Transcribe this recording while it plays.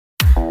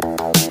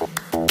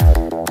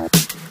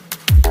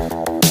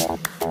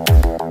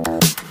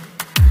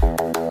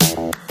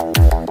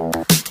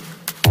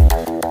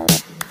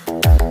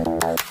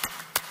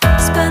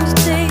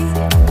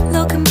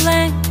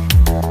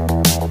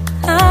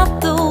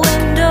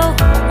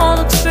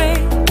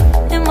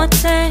my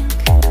tank.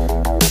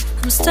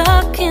 I'm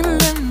stuck in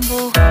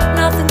limbo,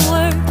 nothing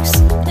works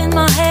in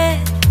my head.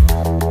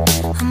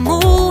 I'm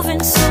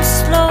moving so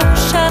slow,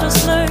 shadows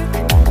lurk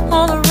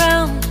all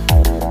around.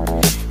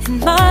 In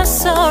my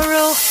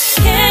sorrow,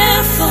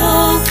 can't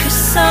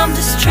focus, I'm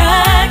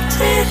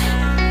distracted,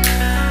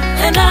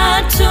 and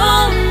I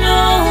don't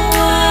know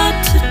what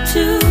to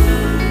do.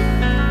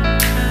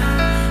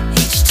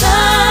 Each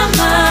time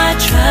I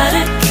try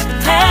to get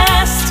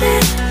past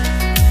it,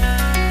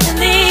 in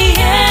the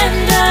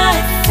end I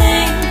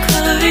think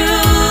of you.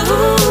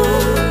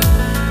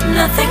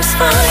 Nothing's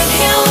fine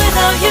here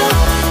without you.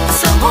 The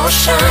sun won't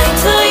shine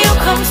till you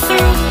come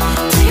through,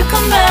 till you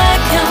come back.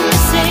 I'm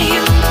missing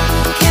you.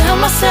 Can't help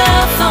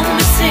myself, I'm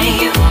missing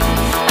you.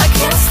 I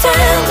can't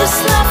stand this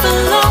life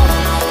alone.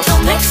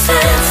 Don't make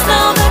sense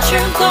now that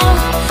you're gone.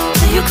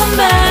 Till you come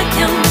back,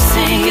 I'm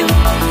missing you.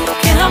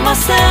 Can't help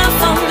myself,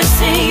 I'm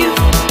missing you.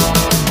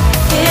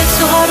 It's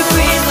so hard to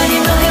breathe when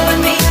you're not here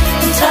with me.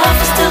 And tough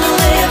is still to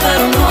live, I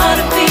don't know how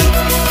to be.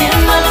 In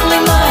my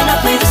lonely mind, I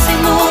play the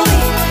same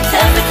movie.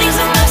 Everything's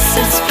a mess,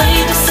 it's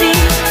plain to see.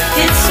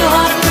 It's so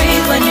hard to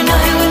breathe when you're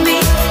not here with me.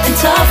 And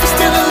tough is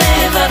still to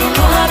live, I don't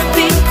know how to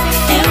be.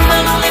 In my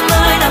lonely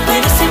mind, I play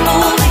the same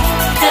movie.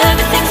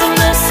 Everything's a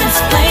mess, it's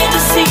plain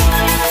to see.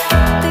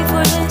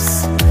 Before this,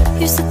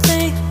 used to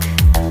think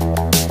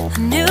I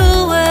knew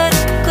where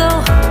to go.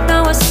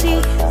 Now I see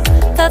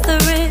that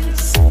there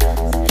is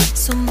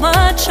so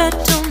much I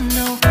don't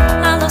know.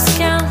 I lost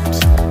count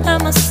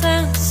and my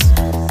sense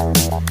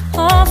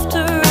of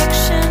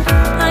direction.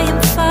 I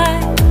am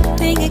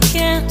fighting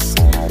against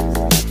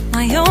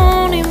my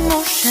own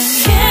emotion.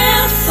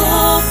 Can't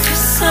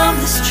focus, I'm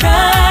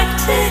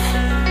distracted,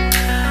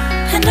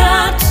 and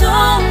I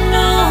don't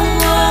know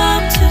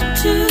what to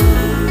do.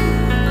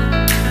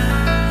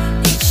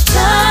 Each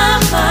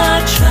time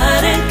I try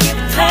to get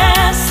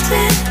past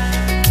it,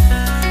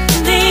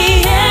 in the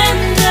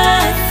end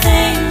I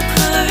think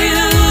of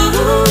you.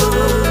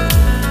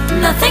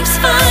 Nothing's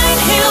fine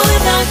here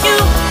without you.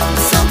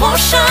 The sun won't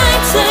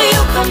shine till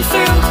you come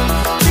through,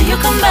 till you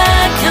come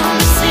back. I'm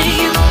missing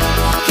you.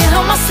 Can't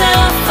help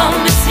myself, I'm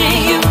missing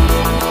you.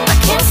 I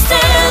can't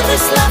stand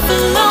this life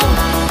alone.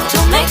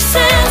 Don't make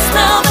sense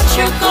now that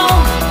you're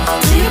gone.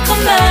 Till you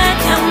come back,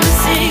 I'm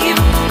missing you.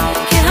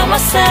 Can't help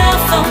myself,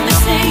 I'm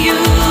missing you.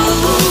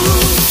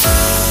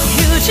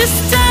 You just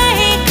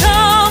take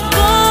up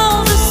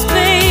all the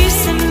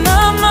space in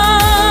my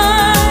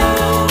mind.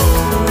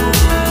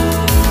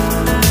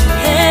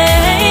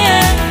 Hey,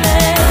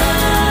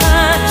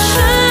 I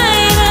try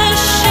to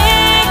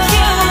shake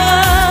you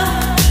up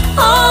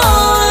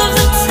all of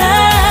the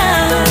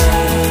time.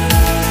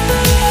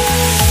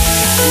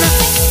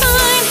 Nothing's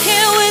fine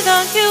here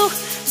without you.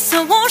 The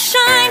sun won't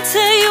shine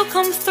till you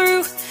come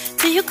through,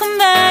 till you come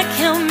back.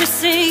 I'm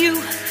missing you.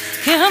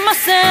 Can't help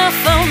myself,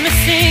 I'm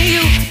missing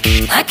you.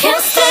 I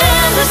can't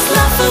stand this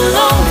life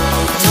alone.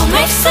 Don't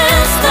make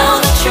sense now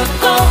that you're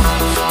gone.